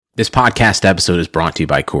This podcast episode is brought to you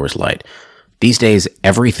by Coors Light. These days,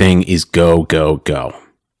 everything is go, go, go.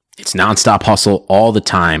 It's nonstop hustle all the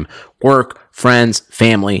time. Work, friends,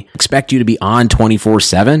 family expect you to be on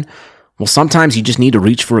 24/7. Well, sometimes you just need to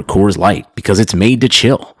reach for a Coors Light because it's made to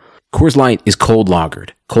chill. Coors Light is cold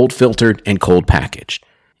lagered, cold filtered, and cold packaged.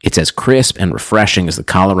 It's as crisp and refreshing as the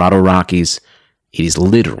Colorado Rockies. It is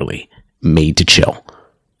literally made to chill.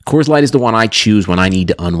 Coors Light is the one I choose when I need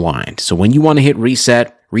to unwind. So when you want to hit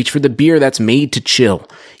reset, reach for the beer that's made to chill.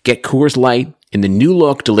 Get Coors Light in the new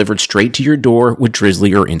look delivered straight to your door with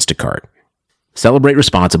Drizzly or Instacart. Celebrate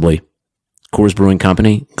responsibly. Coors Brewing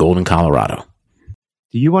Company, Golden, Colorado.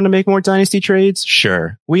 Do you want to make more Dynasty trades?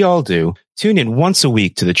 Sure, we all do. Tune in once a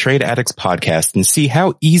week to the Trade Addicts podcast and see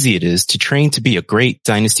how easy it is to train to be a great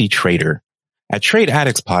Dynasty trader. At Trade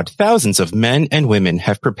Addicts Pod, thousands of men and women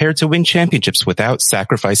have prepared to win championships without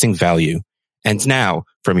sacrificing value. And now,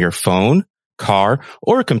 from your phone, car,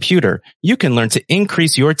 or computer, you can learn to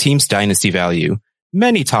increase your team's dynasty value.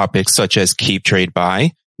 Many topics such as keep, trade,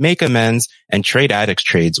 buy, make amends, and Trade Addicts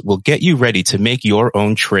trades will get you ready to make your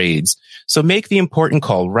own trades. So make the important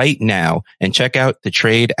call right now and check out the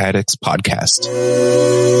Trade Addicts podcast.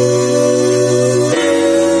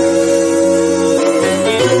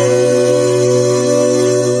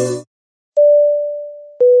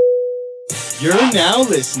 You're now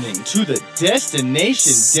listening to the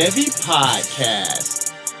Destination Devy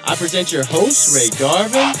podcast. I present your host, Ray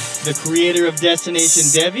Garvin, the creator of Destination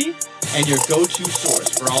Devy, and your go-to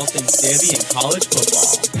source for all things Devy and college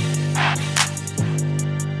football.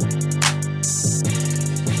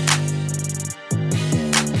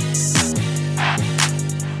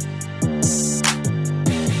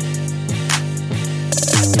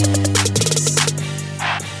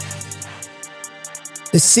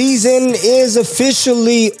 The season is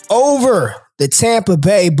officially over. The Tampa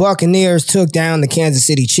Bay Buccaneers took down the Kansas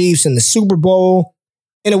City Chiefs in the Super Bowl.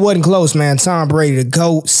 And it wasn't close, man. Tom Brady, the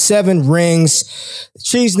GOAT, 7 rings. The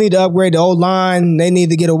Chiefs need to upgrade the O-line. They need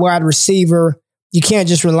to get a wide receiver. You can't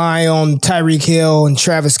just rely on Tyreek Hill and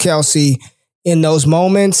Travis Kelce in those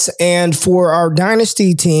moments. And for our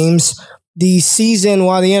dynasty teams, the season,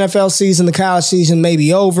 while the NFL season, the college season may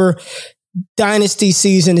be over, Dynasty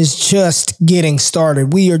season is just getting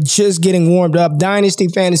started. We are just getting warmed up. Dynasty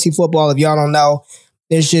fantasy football, if y'all don't know,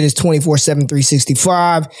 this shit is 24/7,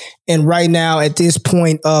 365. And right now, at this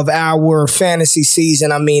point of our fantasy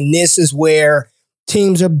season, I mean, this is where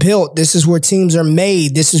teams are built. This is where teams are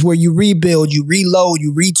made. This is where you rebuild, you reload,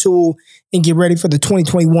 you retool, and get ready for the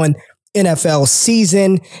 2021 NFL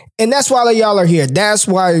season. And that's why y'all are here. That's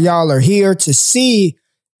why y'all are here to see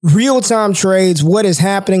real-time trades, what is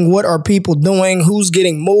happening, what are people doing, who's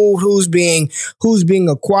getting moved, who's being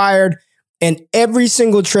acquired. And every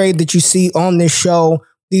single trade that you see on this show,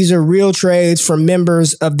 these are real trades from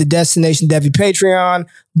members of the Destination Devy Patreon,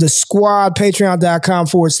 the squad,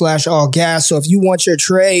 patreon.com/allgas. So if you want your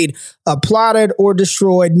trade plotted or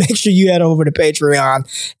destroyed, make sure you head over to Patreon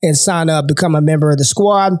and sign up, become a member of the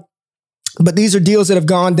squad. But these are deals that have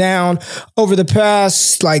gone down over the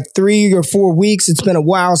past 3 or 4 weeks. It's been a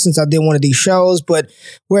while since I did one of these shows, but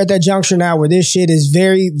we're at that juncture now where this shit is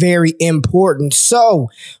very, very important. So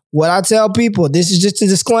what I tell people, this is just a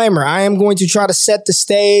disclaimer. I am going to try to set the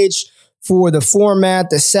stage for the format,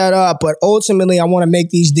 the setup, but ultimately I want to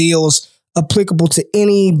make these deals applicable to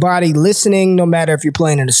anybody listening, no matter if you're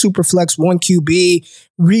playing in a Superflex, 1 QB,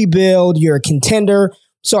 rebuild, you're a contender.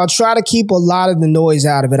 So I try to keep a lot of the noise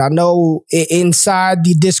out of it. I know inside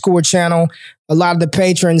the Discord channel, a lot of the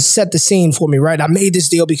patrons set the scene for me, right? I made this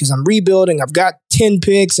deal because I'm rebuilding. I've got 10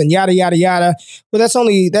 picks and yada, yada, yada. But that's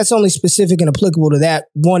only specific and applicable to that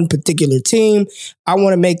one particular team. I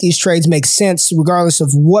want to make these trades make sense regardless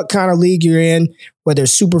of what kind of league you're in, whether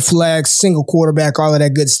it's super flex, single quarterback, all of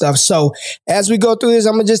that good stuff. So as we go through this,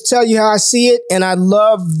 I'm going to just tell you how I see it. And I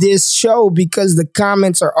love this show because the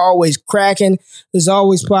comments are always cracking. There's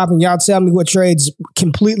always popping. Y'all tell me what trades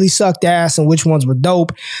completely sucked ass and which ones were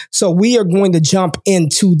dope. So we are going to jump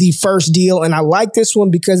into the first deal. And I like this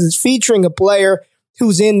one because it's featuring a player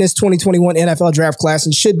who's in this 2021 NFL draft class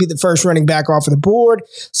and should be the first running back off of the board.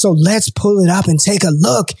 So let's pull it up and take a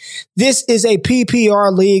look. This is a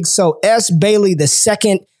PPR league. So S. Bailey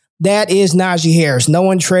II, that is Najee Harris. No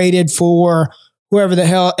one traded for whoever the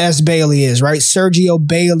hell S. Bailey is, right? Sergio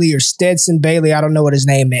Bailey or Stetson Bailey. I don't know what his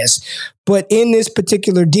name is. But in this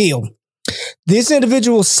particular deal, this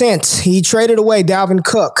individual he traded away Dalvin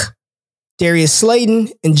Cook, Darius Slayton,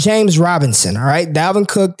 and James Robinson. All right. Dalvin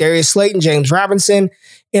Cook, Darius Slayton, James Robinson,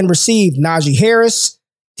 and received Najee Harris,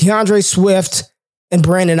 DeAndre Swift, and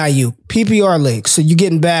Brandon Ayuk. PPR league. So you're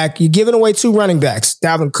giving away 2 running backs.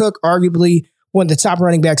 Dalvin Cook, arguably one of the top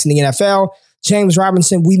running backs in the NFL. James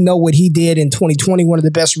Robinson, we know what he did in 2020, one of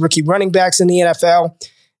the best rookie running backs in the NFL.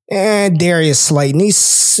 And Darius Slayton,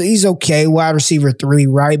 he's okay, wide receiver 3,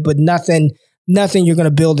 right? But nothing you're going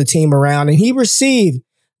to build a team around. And he received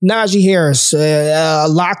Najee Harris, a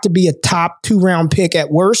lock to be a top 2-round pick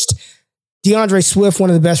at worst. DeAndre Swift, one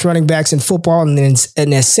of the best running backs in football and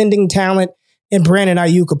an ascending talent. And Brandon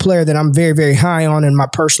Ayuk, a player that I'm very, very high on in my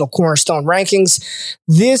personal cornerstone rankings.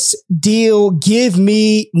 This deal, give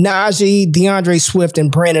me Najee, DeAndre Swift,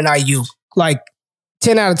 and Brandon Ayuk. Like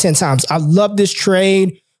 10 out of 10 times. I love this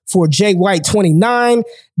trade for Jay White 29,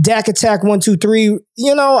 Dak Attack 123.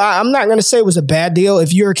 You know, I'm not going to say it was a bad deal.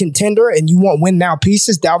 If you're a contender and you want win now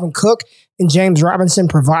pieces, Dalvin Cook and James Robinson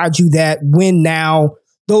provide you that win now,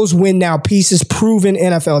 those win now pieces, proven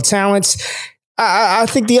NFL talents. I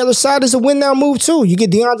think the other side is a win now move too. You get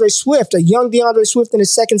DeAndre Swift, a young DeAndre Swift in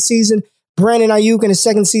his second season, Brandon Ayuk in his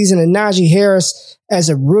second season, and Najee Harris as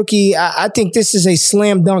a rookie. I think this is a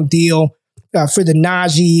slam dunk deal for the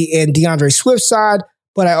Najee and DeAndre Swift side.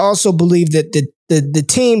 But I also believe that the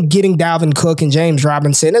team getting Dalvin Cook and James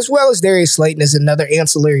Robinson, as well as Darius Slayton as another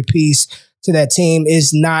ancillary piece to that team,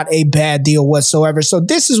 is not a bad deal whatsoever. So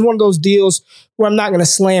this is one of those deals where I'm not going to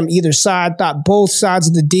slam either side. Thought both sides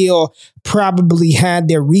of the deal probably had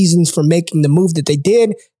their reasons for making the move that they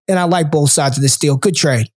did. And I like both sides of this deal. Good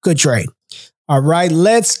trade. Good trade. All right,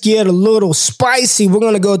 let's get a little spicy. We're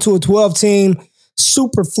going to go to a 12-team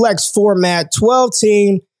super flex format,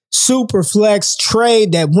 12-team super flex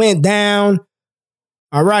trade that went down.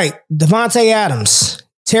 All right. Davante Adams,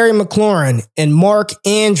 Terry McLaurin, and Mark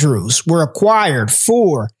Andrews were acquired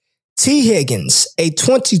for T. Higgins, a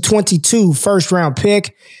 2022 first-round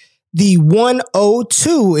pick, the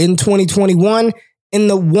 102 in 2021, and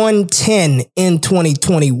the 110 in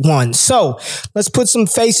 2021. So let's put some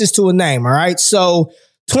faces to a name, all right? So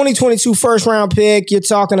 2022 first-round pick, you're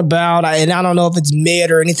talking about, and I don't know if it's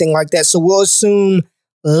mid or anything like that, so we'll assume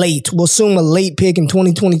late. We'll assume a late pick in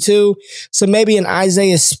 2022. So maybe an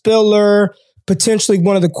Isaiah Spiller, potentially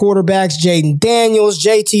one of the quarterbacks, Jaden Daniels,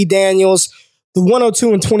 JT Daniels. The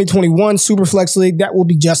 102 in 2021 Superflex League, that will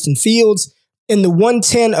be Justin Fields. In the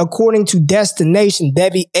 110, according to Destination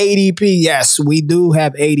Devy ADP, yes, we do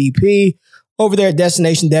have ADP. Over there at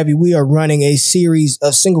Destination Devy, we are running a series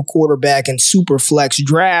of single quarterback and Superflex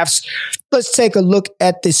drafts. Let's take a look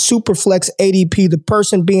at the Superflex ADP. The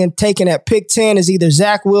person being taken at pick 10 is either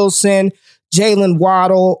Zach Wilson, Jalen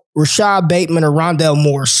Waddle, Rashad Bateman, or Rondale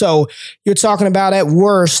Moore. So you're talking about at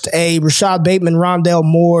worst a Rashad Bateman, Rondale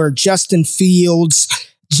Moore, Justin Fields,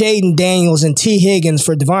 Jaden Daniels, and T. Higgins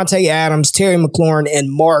for Davante Adams, Terry McLaurin,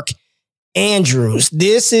 and Mark Andrews.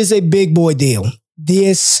 This is a big boy deal.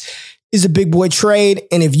 This is a big boy trade.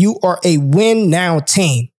 And if you are a win now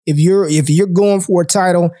team, if you're going for a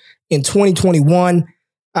title in 2021,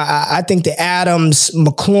 I think the Adams,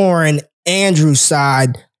 McLaurin, Andrews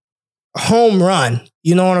side, home run.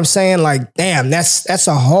 You know what I'm saying? Like, damn, that's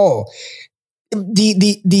a haul.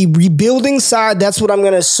 The rebuilding side, that's what I'm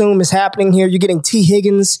going to assume is happening here. You're getting T.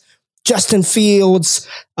 Higgins, Justin Fields,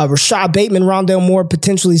 Rashad Bateman, Rondale Moore,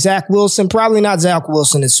 potentially Zach Wilson. Probably not Zach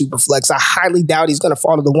Wilson in Superflex. I highly doubt he's going to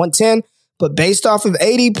fall to the 110. But based off of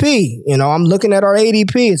ADP, you know, I'm looking at our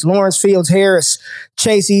ADP. It's Lawrence Fields, Harris,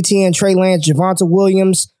 Chase Etienne, Trey Lance, Javonte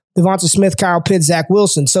Williams, Devonta Smith, Kyle Pitts, Zach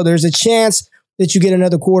Wilson. So there's a chance that you get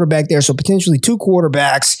another quarterback there. So potentially two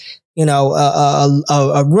quarterbacks, you know,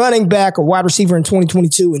 a running back, a wide receiver in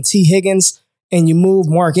 2022 and T. Higgins, and you move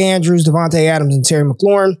Mark Andrews, Davante Adams, and Terry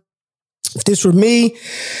McLaurin. If this were me,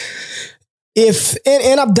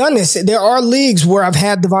 and I've done this, there are leagues where I've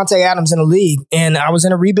had Davante Adams in a league and I was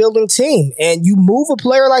in a rebuilding team, and you move a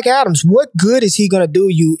player like Adams, what good is he going to do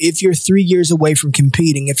you if you're 3 years away from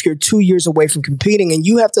competing, if you're 2 years away from competing, and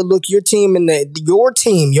you have to look your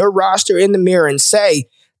roster in the mirror and say,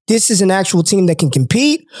 this is an actual team that can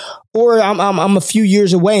compete, or I'm a few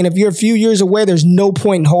years away. And if you're a few years away, there's no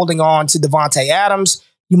point in holding on to Davante Adams.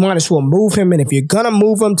 You might as well move him. And if you're going to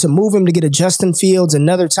move him to get a Justin Fields,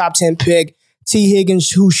 another top 10 pick, T. Higgins,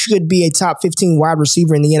 who should be a top 15 wide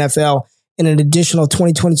receiver in the NFL, and an additional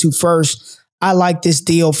 2022 first. I like this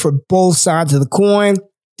deal for both sides of the coin.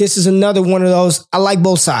 This is another one of those. I like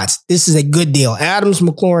both sides. This is a good deal. Adams,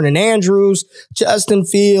 McLaurin, and Andrews, Justin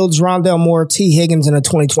Fields, Rondale Moore, T. Higgins, and a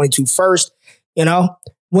 2022 first. You know,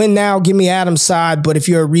 win now, give me Adams' side. But if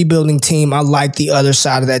you're a rebuilding team, I like the other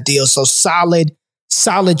side of that deal. So solid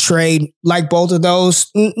trade. Like both of those.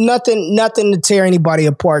 Nothing to tear anybody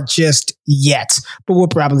apart just yet, but we'll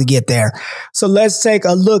probably get there. So let's take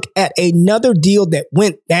a look at another deal that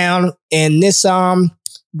went down, and this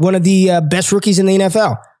one of the best rookies in the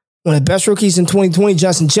NFL. One of the best rookies in 2020,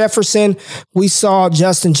 Justin Jefferson. We saw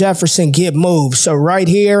Justin Jefferson get moved. So right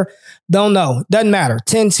here, don't know. Doesn't matter.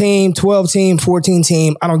 10-team, 12-team,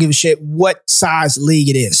 14-team. I don't give a shit what size league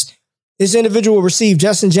it is. This individual will receive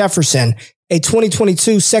Justin Jefferson, a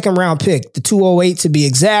 2022 second-round pick, the 208 to be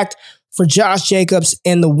exact, for Josh Jacobs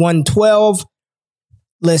in the 112.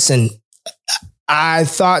 Listen, I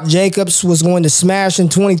thought Jacobs was going to smash in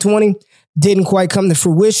 2020. Didn't quite come to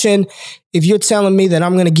fruition. If you're telling me that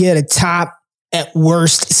I'm going to get a top, at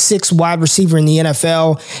worst, 6 wide receiver in the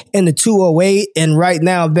NFL in the 208, and right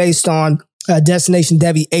now, based on Destination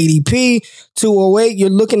Devy ADP, 208, you're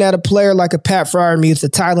looking at a player like a Pat Freiermuth, a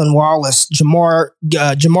Tylan Wallace,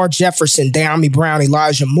 Jamar Jefferson, De'Ami Brown,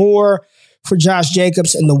 Elijah Moore for Josh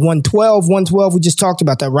Jacobs in the 112. 112, we just talked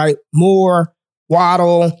about that, right? Moore,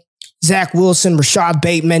 Waddle, Zach Wilson, Rashad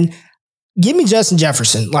Bateman. Give me Justin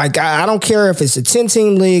Jefferson. Like, I don't care if it's a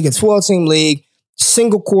 10-team league, a 12-team league,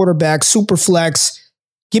 single quarterback, super flex.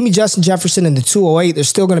 Give me Justin Jefferson in the 208. There's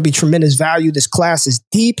still going to be tremendous value. This class is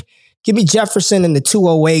deep. Give me Jefferson in the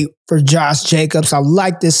 208 for Josh Jacobs. I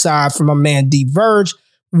like this side from my man D Verge.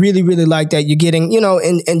 Really, really like that. You're getting,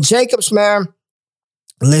 and Jacobs, man,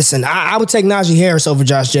 listen, I would take Najee Harris over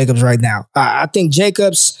Josh Jacobs right now. I think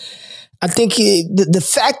Jacobs, the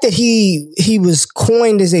fact that he was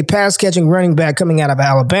coined as a pass-catching running back coming out of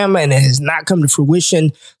Alabama and it has not come to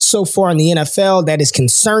fruition so far in the NFL, that is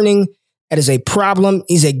concerning. That is a problem.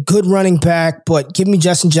 He's a good running back, but give me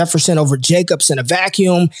Justin Jefferson over Jacobs in a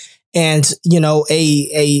vacuum. And,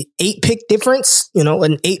 a 8-pick difference, an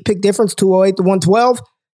 8-pick difference, 208 to 112.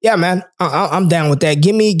 Yeah, man, I'm down with that.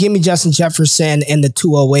 Give me Justin Jefferson in the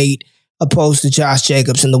 208 opposed to Josh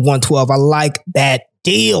Jacobs in the 112. I like that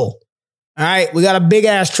deal. All right, we got a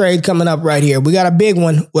big-ass trade coming up right here. We got a big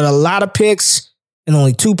one with a lot of picks and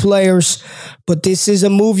only 2 players. But this is a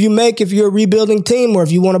move you make if you're a rebuilding team, or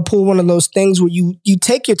if you want to pull one of those things where you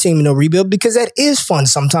take your team into a rebuild, because that is fun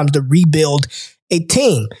sometimes to rebuild a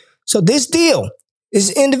team. So this deal,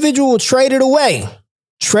 this individual traded away.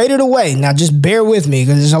 Now just bear with me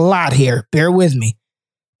because there's a lot here. Bear with me.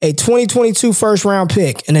 A 2022 first-round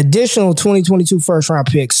pick, an additional 2022 first-round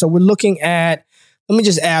pick. So we're looking at, let me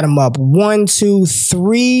just add them up. 1, 2,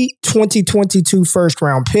 3 2022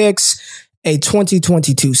 first-round picks, a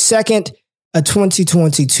 2022 second, a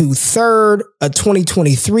 2022 third, a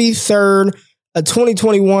 2023 third, a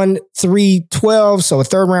 2021 312, so a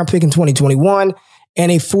third-round pick in 2021, and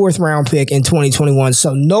a 4th-round pick in 2021.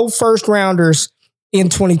 So no first-rounders in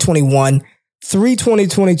 2021, 3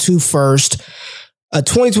 2022 first, a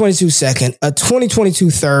 2022 second, a 2022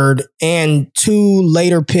 third, and 2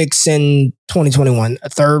 later picks in 2021, a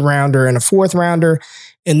 3rd-rounder and a 4th-rounder,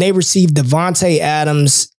 and they received Devontae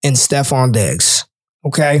Adams and Stephon Diggs.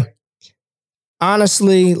 Okay?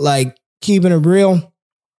 Honestly, like, keeping it real,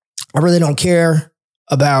 I really don't care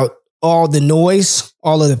about all the noise,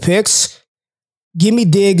 all of the picks. Give me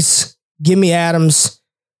Diggs, give me Adams,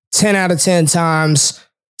 10 out of 10 times,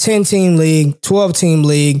 10-team league, 12-team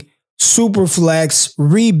league, super flex,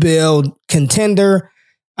 rebuild, contender.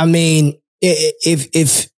 I mean,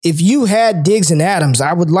 if you had Diggs and Adams,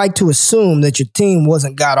 I would like to assume that your team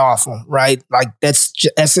wasn't god awful, right? Like that's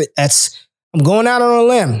I'm going out on a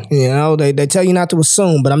limb. They tell you not to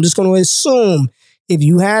assume, but I'm just going to assume if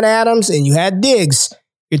you had Adams and you had Diggs,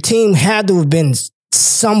 your team had to have been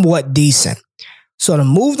somewhat decent. So to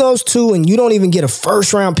move those 2 and you don't even get a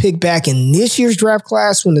first-round pick back in this year's draft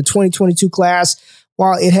class when the 2022 class,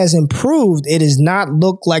 while it has improved, it does not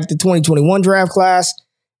look like the 2021 draft class.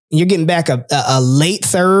 And you're getting back a late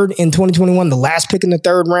third in 2021, the last pick in the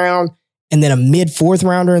 3rd round, and then a mid 4th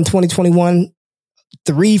rounder in 2021,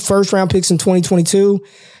 3 first-round picks in 2022,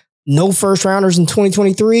 no first-rounders in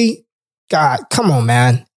 2023. God, come on,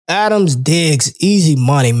 man. Adams, Diggs, easy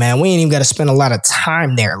money, man. We ain't even got to spend a lot of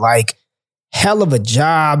time there. Like, hell of a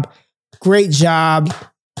job. Great job.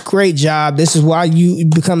 Great job. This is why you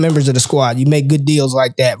become members of the squad. You make good deals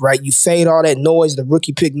like that, right? You fade all that noise, the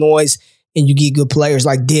rookie pick noise, and you get good players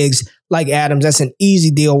like Diggs, like Adams. That's an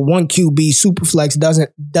easy deal. 1 QB, super flex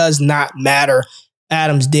does not matter.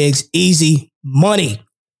 Adams, Diggs, easy money.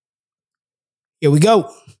 Here we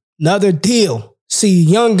go. Another deal. See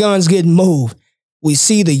young guns getting moved. We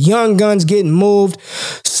see the young guns getting moved.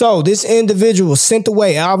 So this individual sent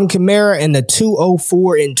away Alvin Kamara in the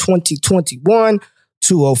 204 in 2021.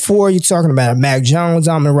 204, you're talking about Mac Jones,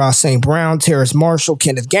 Amon-Ra St. Brown, Terrace Marshall,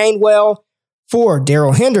 Kenneth Gainwell. 4,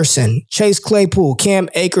 Darrell Henderson, Chase Claypool, Cam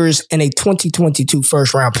Akers, and a 2022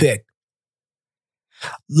 first-round pick.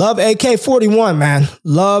 Love AK-41, man.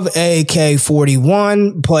 Love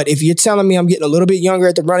AK-41. But if you're telling me I'm getting a little bit younger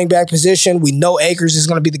at the running back position, we know Akers is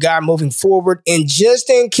going to be the guy moving forward. And just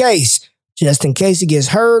in case he gets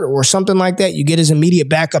hurt or something like that, you get his immediate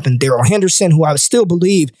backup in Darrell Henderson, who I still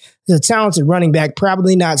believe is a talented running back,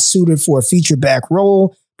 probably not suited for a feature back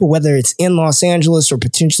role, but whether it's in Los Angeles or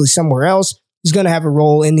potentially somewhere else, he's going to have a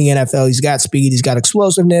role in the NFL. He's got speed. He's got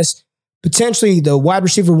explosiveness. Potentially the wide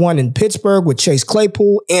receiver one in Pittsburgh with Chase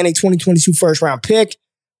Claypool and a 2022 first round pick.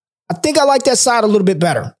 I think I like that side a little bit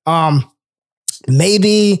better.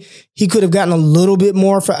 Maybe he could have gotten a little bit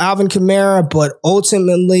more for Alvin Kamara, but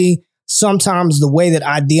ultimately, sometimes the way that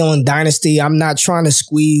I deal in Dynasty, I'm not trying to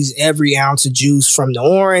squeeze every ounce of juice from the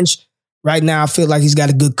orange. Right now, I feel like he's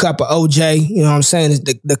got a good cup of OJ. You know what I'm saying?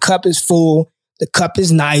 The cup is full. The cup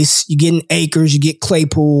is nice. You're getting Akers, you get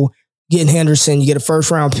Claypool, you're getting Henderson, you get a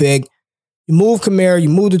first round pick. You move Kamara, you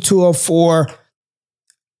move to 204.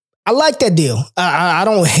 I like that deal. I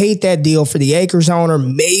don't hate that deal for the Akers owner.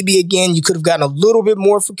 Maybe, again, you could have gotten a little bit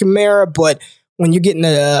more for Kamara, but when you're getting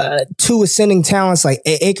two ascending talents like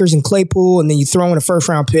Akers and Claypool, and then you throw in a first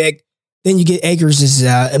round pick, then you get Akers'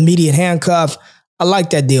 immediate handcuff. I like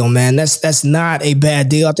that deal, man. That's not a bad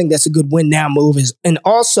deal. I think that's a good win now move, and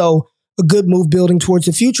also a good move building towards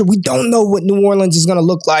the future. We don't know what New Orleans is going to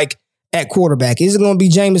look like at quarterback. Is it going to be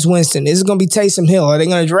Jameis Winston? Is it going to be Taysom Hill? Are they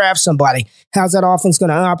going to draft somebody? How's that offense going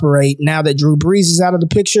to operate now that Drew Brees is out of the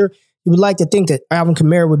picture? You would like to think that Alvin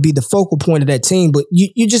Kamara would be the focal point of that team, but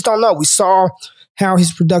you just don't know. We saw how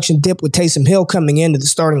his production dipped with Taysom Hill coming into the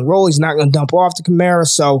starting role. He's not going to dump off to Kamara.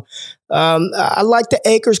 So I like the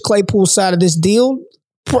Akers Claypool side of this deal.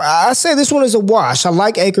 I say this one is a wash. I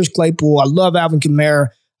like Akers Claypool. I love Alvin Kamara.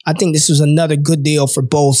 I think this was another good deal for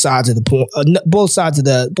both sides of the point, both sides of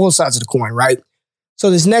the coin, right? So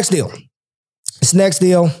this next deal,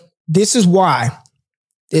 this is why,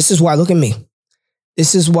 look at me.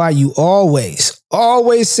 This is why you always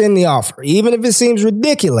send the offer. Even if it seems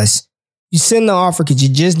ridiculous, you send the offer because you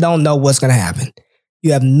just don't know what's going to happen.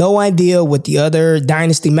 You have no idea what the other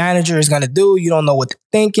dynasty manager is going to do. You don't know what they're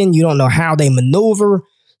thinking. You don't know how they maneuver.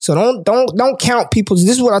 So don't count people's.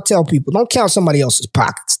 This is what I tell people. Don't count somebody else's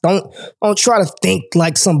pockets. Don't try to think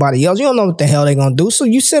like somebody else. You don't know what the hell they're going to do. So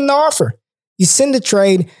you send the offer. You send the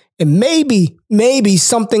trade. And maybe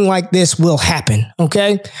something like this will happen,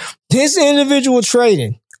 okay? This individual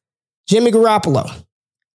traded Jimmy Garoppolo,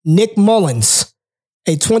 Nick Mullins,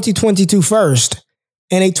 a 2022 first,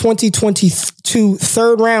 and a 2022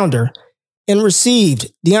 third rounder, and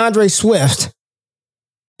received DeAndre Swift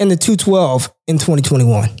and the 212 in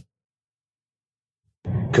 2021.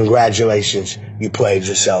 Congratulations, you played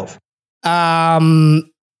yourself.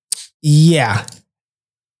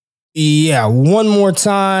 Yeah, one more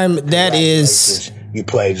time. That is... You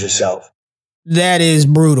played yourself. That is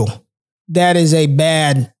brutal. That is a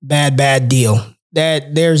bad deal.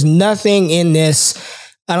 That there's nothing in this.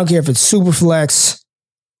 I don't care if it's super flex,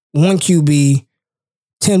 1 QB,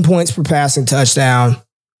 10 points per passing touchdown.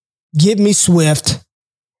 Give me Swift.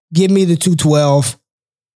 Give me the 212.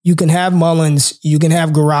 You can have Mullins. You can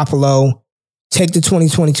have Garoppolo. Take the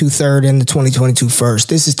 2022 third and the 2022 first.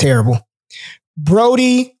 This is terrible.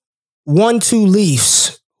 Brody 12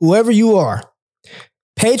 Leafs, whoever you are,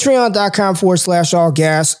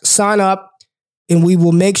 patreon.com/allgas, sign up, and we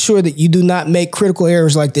will make sure that you do not make critical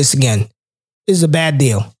errors like this again. This is a bad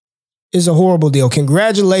deal. It's a horrible deal.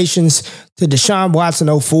 Congratulations to Deshaun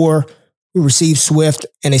Watson 04, who received Swift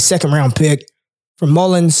and a second round pick from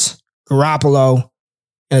Mullins, Garoppolo,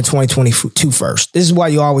 and a 2022 first. This is why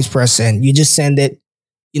you always press send. You just send it.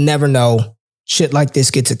 You never know. Shit like this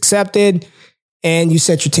gets accepted. And you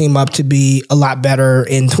set your team up to be a lot better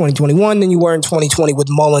in 2021 than you were in 2020 with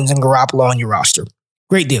Mullins and Garoppolo on your roster.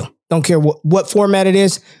 Great deal. Don't care what format it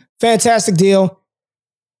is. Fantastic deal.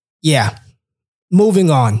 Yeah. Moving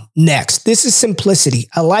on. Next. This is simplicity.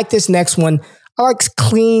 I like this next one. I like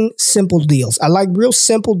clean, simple deals. I like real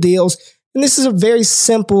simple deals. And this is a very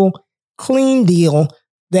simple, clean deal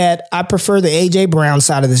that I prefer the A.J. Brown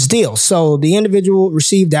side of this deal. So the individual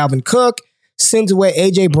received Dalvin Cook, sends away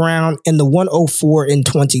A.J. Brown in the 104 in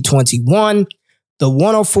 2021. The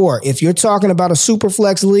 104, if you're talking about a super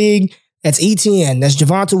flex league, that's ETN, that's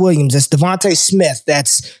Javonte Williams, that's Devontae Smith,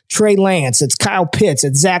 that's Trey Lance, that's Kyle Pitts,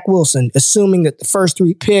 that's Zach Wilson, assuming that the first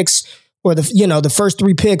three picks the first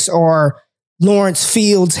three picks are Lawrence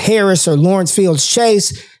Fields Harris or Lawrence Fields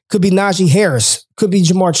Chase, could be Najee Harris, could be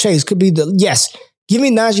Jamar Chase, could be give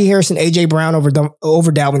me Najee Harris and A.J. Brown over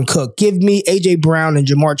Dalvin Cook. Give me A.J. Brown and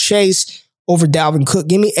Jamar Chase over Dalvin Cook.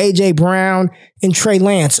 Give me A.J. Brown and Trey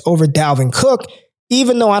Lance over Dalvin Cook.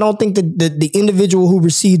 even though I don't think the individual who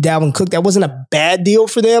received Dalvin Cook, that wasn't a bad deal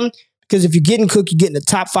for them, because if you're getting Cook, you're getting a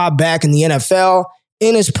top 5 back in the NFL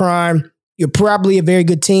in his prime. You're probably a very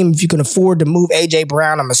good team if you can afford to move A.J.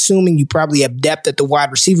 Brown. I'm assuming you probably have depth at the wide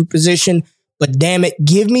receiver position, but damn it,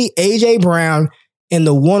 give me A.J. Brown in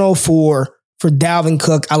the 104 for Dalvin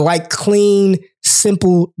Cook. I like clean,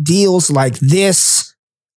 simple deals like this.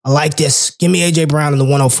 I like this. Give me A.J. Brown in the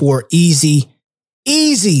 104. Easy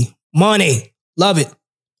money. Love it.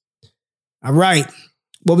 All right.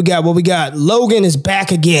 What we got? Logan is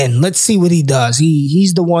back again. Let's see what he does.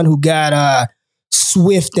 He's the one who got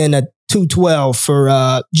Swift and a 212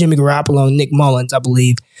 for Jimmy Garoppolo and Nick Mullins, I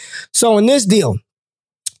believe. So in this deal,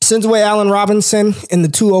 sends away Allen Robinson in the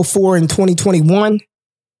 204 in 2021. Is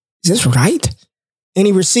this right? And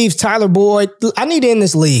he receives Tyler Boyd. I need in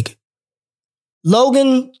this league.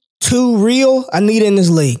 Logan, 2 real. I need in this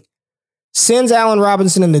league. Sends Allen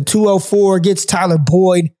Robinson in the 204, gets Tyler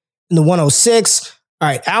Boyd in the 106. All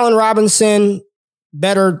right, Allen Robinson,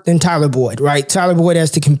 better than Tyler Boyd, right? Tyler Boyd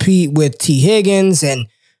has to compete with T. Higgins, and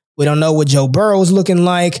we don't know what Joe Burrow's looking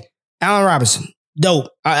like. Allen Robinson, dope.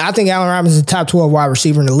 I think Allen Robinson is the top 12 wide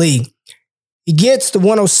receiver in the league. He gets the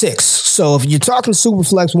 106. So if you're talking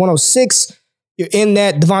Superflex 106, you're in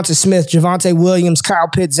that Devonta Smith, Javonte Williams, Kyle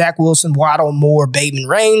Pitts, Zach Wilson, Waddle, Moore, Bateman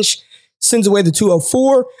range. Sends away the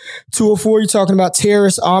 204. 204, you're talking about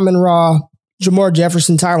Terrace, Amon-Ra, Jamar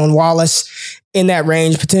Jefferson, Tylan Wallace in that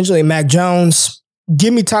range, potentially Mac Jones.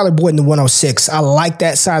 Give me Tyler Boyd in the 106. I like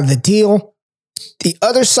that side of the deal. The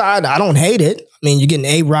other side, I don't hate it. I mean, you're getting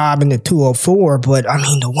A-Rob in the 204, but I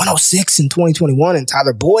mean, the 106 in 2021 and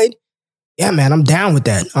Tyler Boyd, yeah, man, I'm down with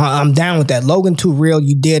that. I'm down with that. Logan, too real.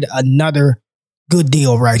 You did another good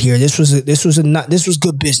deal right here. This was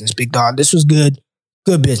good business, big dog. This was good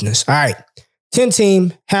business. All right,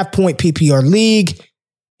 10-team, half-point PPR league,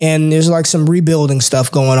 and there's like some rebuilding stuff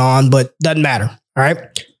going on, but doesn't matter. All right,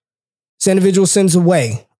 this individual sends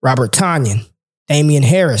away Robert Tonyan, Damian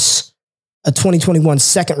Harris, a 2021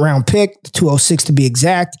 second-round pick, the 206 to be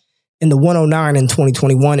exact, and the 109 in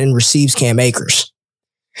 2021, and receives Cam Akers.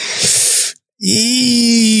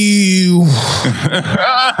 Ew.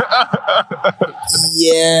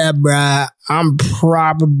 Yeah, bruh. I'm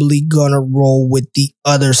probably going to roll with the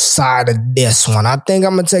other side of this one. I think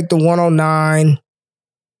I'm going to take the 109.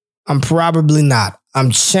 I'm probably not.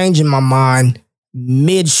 I'm changing my mind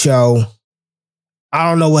mid-show. I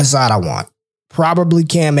don't know what side I want. Probably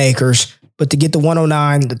Cam Akers. But to get the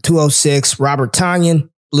 109, the 206, Robert Tonyan,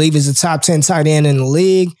 believe is a top 10 tight end in the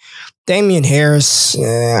league. Damian Harris,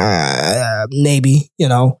 maybe,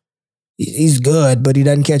 he's good, but he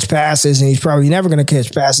doesn't catch passes, and he's probably never going to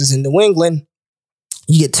catch passes in New England.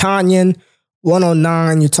 You get Tonyan,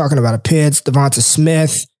 109, you're talking about a Pitts, Devonta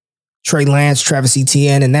Smith, Trey Lance, Travis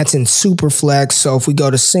Etienne, and that's in Superflex. So if we go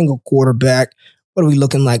to single quarterback, what are we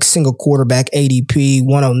looking like? Single quarterback ADP,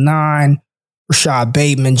 109, Rashad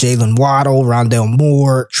Bateman, Jalen Waddle, Rondale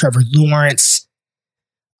Moore, Trevor Lawrence.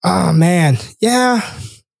 Oh, man. Yeah.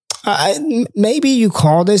 Maybe you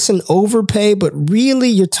call this an overpay, but really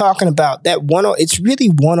you're talking about that it's really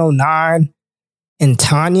 109 and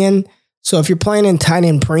Tonyan. So if you're playing in tight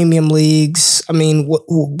end premium leagues, I mean,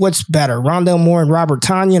 what's better, Rondale Moore and Robert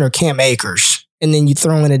Tonyan or Cam Akers? And then you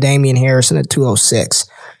throw in a Damian Harris at 206.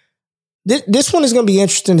 This one is going to be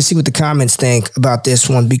interesting to see what the comments think about this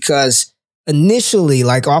one, because initially,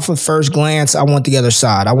 like off of first glance, I want the other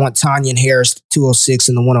side. I want Tonyan Harris 206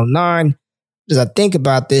 and the 109. As I think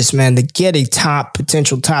about this, man, to get a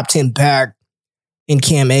potential top 10 back in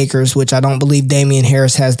Cam Akers, which I don't believe Damian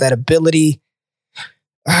Harris has that ability.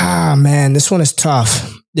 Man, this one is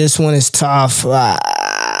tough.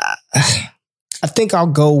 I think I'll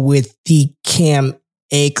go with the Cam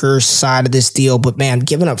Akers side of this deal, but man,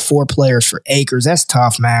 giving up 4 players for Akers, that's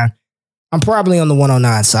tough, man. I'm probably on the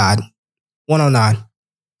 109 side. 109.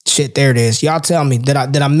 Shit, there it is. Y'all tell me, did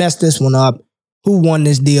I mess this one up? Who won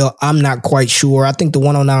this deal? I'm not quite sure. I think the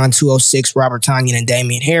 109, 206, Robert Tonyan and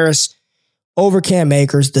Damian Harris over Cam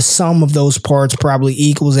Akers. The sum of those parts probably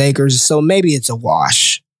equals Akers, so maybe it's a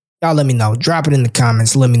wash. Y'all let me know. Drop it in the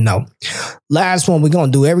comments. Let me know. Last one we're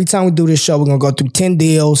going to do. Every time we do this show, we're going to go through 10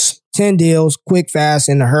 deals. 10 deals, quick, fast,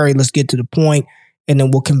 in a hurry. Let's get to the point, and then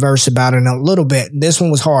we'll converse about it in a little bit. This one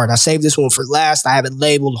was hard. I saved this one for last. I have it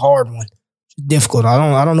labeled hard one. It's difficult.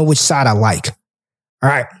 I don't know which side I like. All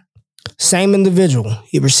right. Same individual.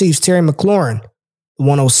 He receives Terry McLaurin, the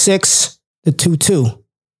 106, the 2-2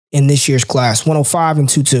 in this year's class, 105 and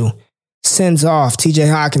 2-2. Sends off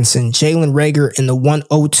TJ Hawkinson, Jalen Reagor in the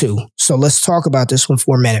 102. So let's talk about this one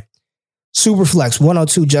for a minute. Superflex,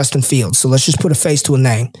 102, Justin Fields. So let's just put a face to a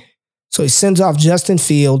name. So he sends off Justin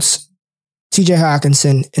Fields TJ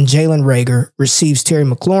Hawkinson, and Jalen Reagor receives Terry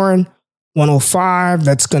McLaurin. 105,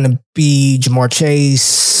 that's going to be Jamar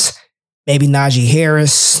Chase, maybe Najee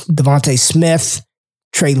Harris, Devontae Smith,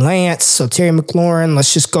 Trey Lance. So Terry McLaurin,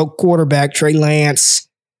 let's just go quarterback, Trey Lance.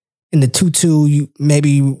 In the 2-2,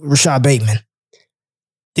 maybe Rashad Bateman.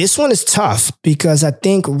 This one is tough because I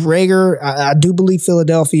think Reagor, I do believe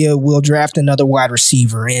Philadelphia will draft another wide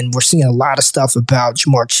receiver, and we're seeing a lot of stuff about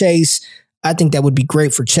Jamar Chase. I think that would be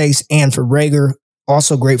great for Chase and for Reagor.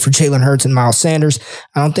 Also great for Jalen Hurts and Miles Sanders.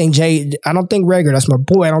 I don't think Reagor, that's my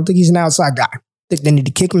boy. I don't think he's an outside guy. I think they need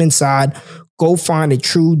to kick him inside, go find a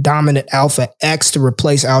true dominant alpha X to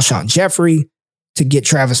replace Alshon Jeffrey, to get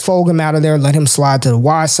Travis Fulgham out of there, let him slide to the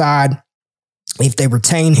Y side if they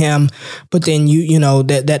retain him. But then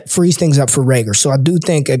that frees things up for Reagor. So I do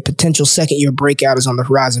think a potential second-year breakout is on the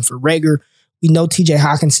horizon for Reagor. We know TJ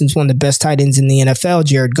Hawkinson's one of the best tight ends in the NFL.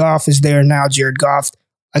 Jared Goff is there now. Jared Goff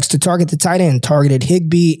likes to target the tight end, targeted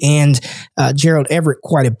Higbee and Gerald Everett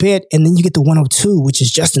quite a bit. And then you get the 102, which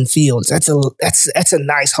is Justin Fields. That's a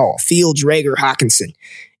nice haul. Fields, Reagor, Hawkinson.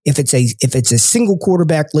 If it's a single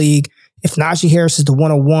quarterback league, if Najee Harris is the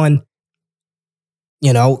 101,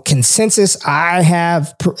 consensus,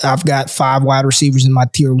 I've got 5 wide receivers in my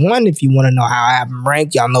tier 1. If you want to know how I have them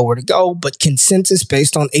ranked, y'all know where to go. But consensus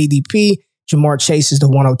based on ADP, Jamar Chase is the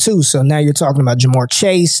 102. So now you're talking about Jamar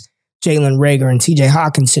Chase, Jalen Reagor, and TJ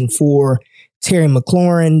Hawkinson for Terry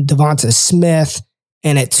McLaurin, Devonta Smith,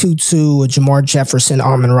 and at 2-2, Jamar Jefferson,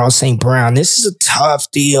 Amon-Ra St. Brown. This is a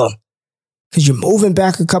tough deal because you're moving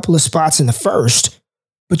back a couple of spots in the first,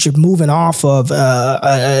 but you're moving off of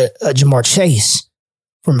Jamar Chase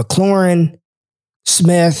for McLaurin,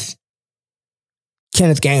 Smith,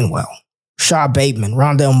 Kenneth Gainwell, Rashad Bateman,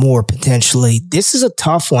 Rondale Moore potentially. This is a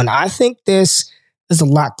tough one. I think this is a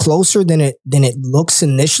lot closer than it looks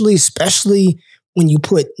initially, especially when you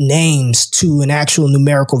put names to an actual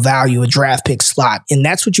numerical value, a draft pick slot. And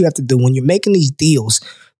that's what you have to do when you're making these deals.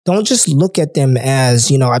 Don't just look at them as,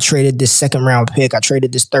 I traded this second round pick, I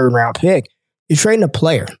traded this third round pick. You're trading a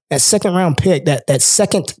player. That second round pick, that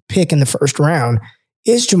second pick in the first round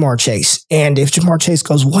is Jamar Chase. And if Jamar Chase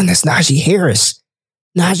goes 1, that's Najee Harris.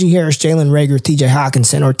 Najee Harris, Jalen Reagor, TJ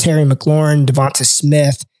Hawkinson, or Terry McLaurin, Devonta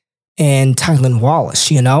Smith, and Tylan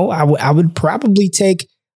Wallace. I would probably take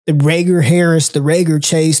the Reagor Harris, the Reagor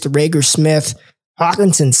Chase, the Reagor Smith,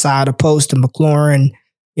 Hawkinson side opposed to McLaurin,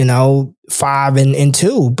 5 and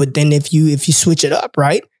 2. But then if you switch it up,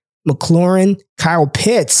 right? McLaurin, Kyle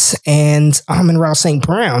Pitts, and Amon-Ra St.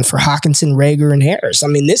 Brown for Hawkinson, Reagor, and Harris. I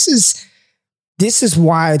mean, this is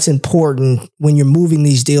why it's important when you're moving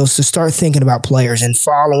these deals to start thinking about players and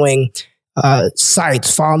following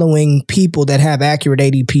sites, following people that have accurate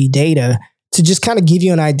ADP data to just kind of give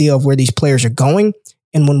you an idea of where these players are going.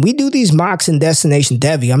 And when we do these mocks in Destination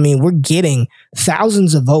Devy, I mean, we're getting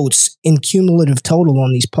thousands of votes in cumulative total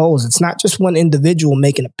on these polls. It's not just one individual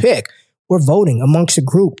making a pick. We're voting amongst a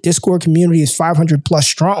group. Discord community is 500 plus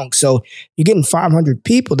strong. So you're getting 500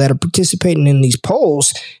 people that are participating in these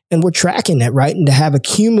polls, and we're tracking that, right? And to have a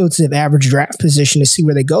cumulative average draft position to see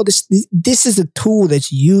where they go, this is a tool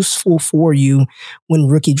that's useful for you when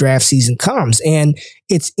rookie draft season comes. And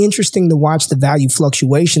it's interesting to watch the value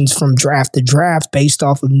fluctuations from draft to draft based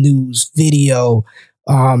off of news, video,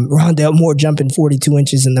 Rondale Moore jumping 42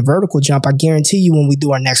 inches in the vertical jump. I guarantee you when we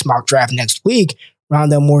do our next mock draft next week,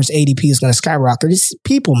 Rondale Moore's ADP is going to skyrocket. It's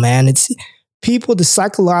people, man. It's people. The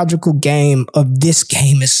psychological game of this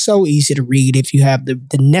game is so easy to read if you have the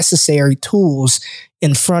necessary tools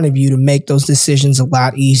in front of you to make those decisions a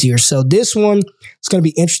lot easier. So this one, it's going to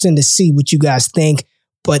be interesting to see what you guys think.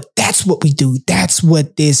 But that's what we do. That's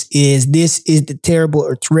what this is. This is the Terrible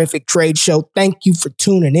or Terrific Trade Show. Thank you for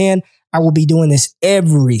tuning in. I will be doing this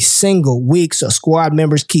every single week. So squad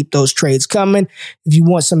members, keep those trades coming. If you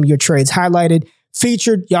want some of your trades highlighted,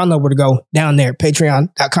 featured, y'all know where to go down there.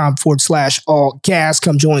 Patreon.com/allgas.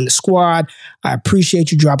 Come join the squad. I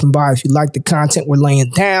appreciate you dropping by. If you like the content we're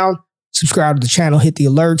laying down, subscribe to the channel, hit the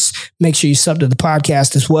alerts. Make sure you sub to the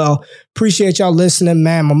podcast as well. Appreciate y'all listening,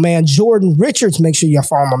 man. My man Jordan Richards. Make sure y'all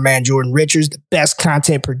follow my man Jordan Richards, the best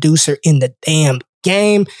content producer in the damn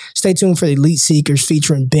game. Stay tuned for the Elite Seekers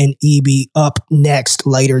featuring Ben Eby up next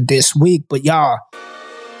later this week. But y'all,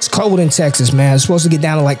 it's cold in Texas, man. It's supposed to get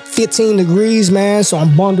down to like 15 degrees, man. So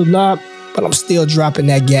I'm bundled up, but I'm still dropping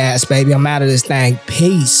that gas, baby. I'm out of this thing.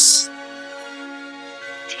 Peace.